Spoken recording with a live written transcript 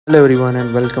Hello everyone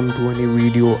and welcome to a new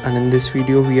video, and in this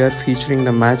video we are featuring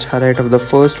the match highlight of the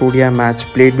first ODI match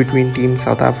played between Team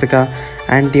South Africa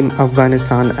and Team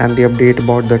Afghanistan. And the update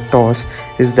about the toss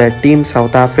is that Team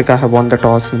South Africa have won the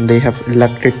toss and they have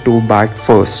elected to bat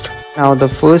first. Now the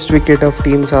first wicket of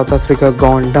Team South Africa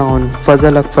gone down.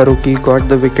 Fazal Faruqi got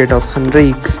the wicket of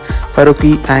Hendricks.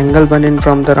 Faruqi angle one in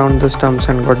from around the stumps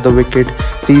and got the wicket.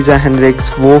 Reza Hendricks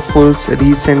woeful's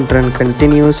recent run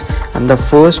continues, and the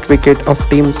first wicket of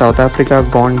Team South Africa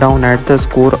gone down at the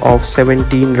score of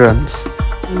 17 runs.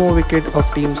 One more wicket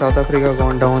of Team South Africa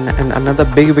gone down, and another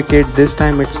big wicket. This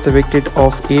time it's the wicket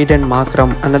of Aiden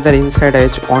Markram, another inside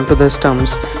edge onto the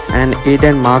stumps, and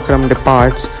Aiden Markram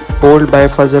departs, bowled by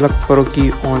Fazal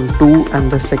Faruqi on 2, and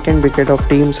the second wicket of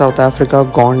Team South Africa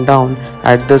gone down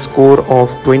at the score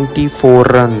of 24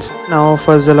 runs. Now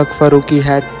Fazal Faruqi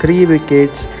had 3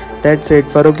 wickets. That's it,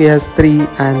 Faruqi has 3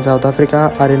 and South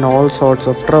Africa are in all sorts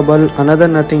of trouble. Another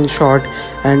nothing shot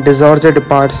and De Zorge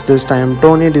departs this time.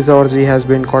 Tony De Zorge has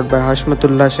been caught by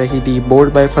Hashmatullah Shahidi,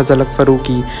 bowled by Fazal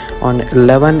Faruqi on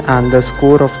 11, and the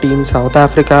score of Team South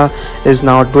Africa is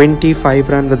now 25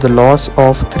 runs with the loss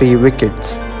of 3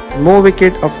 wickets. More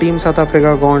wicket of Team South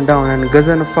Africa gone down, and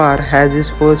Ghaznafar has his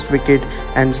first wicket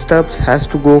and Stubbs has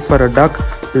to go for a duck.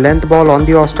 Length ball on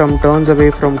the off stump turns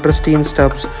away from Tristan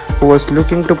Stubbs, who was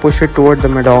looking to push it toward the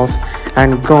mid-off,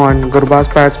 and gone.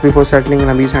 Gurbaz bats before settling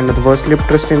Nabi's hand at the first slip.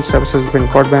 Tristan Stubbs has been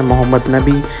caught by Mohammad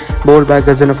Nabi, bowled by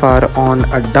Ghaznafar on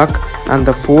a duck, and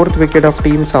the fourth wicket of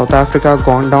Team South Africa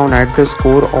gone down at the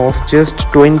score of just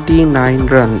 29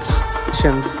 runs.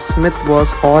 Smith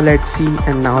was all at sea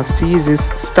and now sees his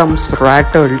stumps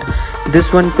rattled.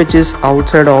 This one pitches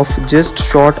outside off, just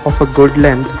short of a good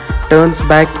length, turns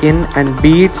back in and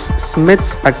beats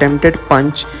Smith's attempted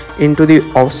punch into the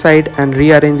offside and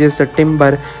rearranges the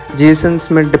timber. Jason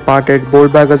Smith departed,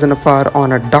 bowled by Ghaznafar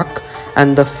on a duck,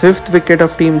 and the fifth wicket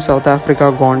of Team South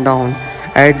Africa gone down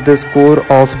at the score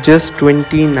of just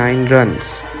 29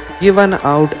 runs. Given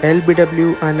out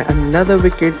LBW, and another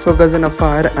wicket for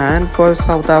Ghaznafar, and for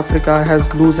South Africa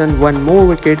has loosened one more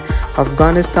wicket.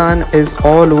 Afghanistan is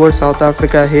all over South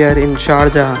Africa here in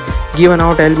Sharjah. Given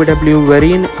out LBW,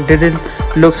 Vareen didn't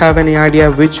have any idea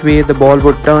which way the ball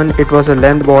would turn. It was a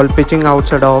length ball pitching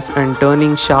outside off and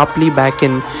turning sharply back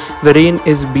in. Vareen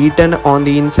is beaten on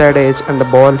the inside edge and the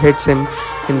ball hits him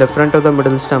in the front of the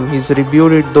middle stump. He's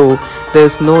reviewed it, though there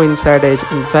is no inside edge.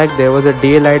 In fact, there was a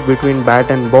daylight between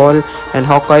bat and ball, and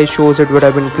Hawkeye shows it would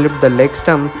have been clipped the leg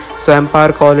stump, so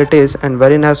umpire call it is, and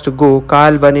Vareen has to go.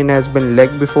 Kyle Vareen has been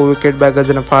legged before wicket by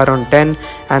Ghaznafar on 10,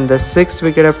 and the sixth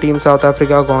wicket of Team South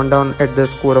Africa gone down at the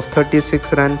score of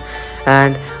 36 runs.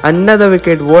 And another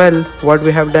wicket. Well, what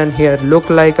we have done here look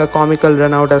like a comical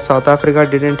run out, as South Africa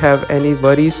didn't have any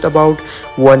worries about.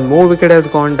 One more wicket has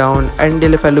gone down, and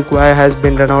Dilifalukwai has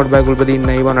been run out by Gulbuddin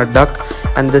Naib on a duck,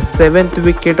 and the seventh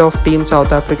wicket of Team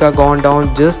South Africa gone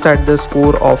down just at the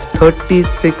score of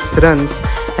 36 runs.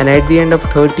 And at the end of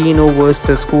 13 overs,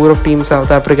 the score of Team South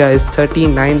Africa is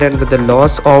 39 runs with the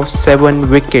loss of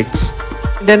 7 wickets.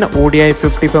 Then ODI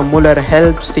 50 for Muller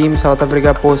helps Team South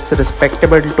Africa post a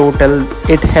respectable total.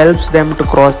 It helps them to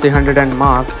cross the 100 run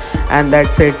mark, and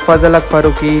that's it. Fazal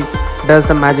Faruqi does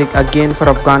the magic again for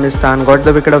Afghanistan. Got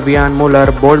the wicket of Ian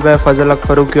Muller, bowled by Fazal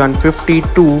Faruqi on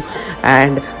 52,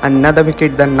 and another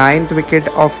wicket, the 9th wicket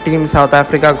of Team South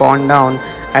Africa gone down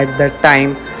at that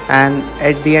time. And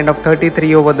at the end of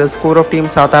 33 over, the score of Team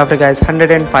South Africa is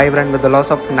 105 runs with the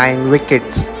loss of 9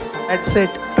 wickets. That's it,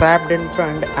 trapped in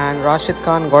front, and Rashid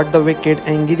Khan got the wicket.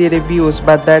 Angiri reviews,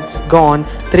 but that's gone.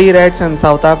 3 reds, and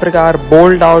South Africa are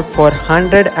bowled out for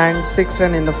 106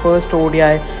 runs in the first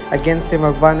ODI against Team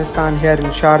Afghanistan here in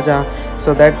Sharjah.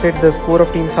 So that's it, the score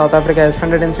of Team South Africa is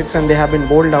 106 and they have been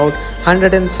bowled out.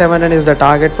 107 runs is the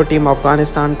target for Team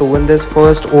Afghanistan to win this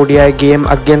first ODI game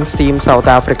against Team South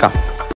Africa.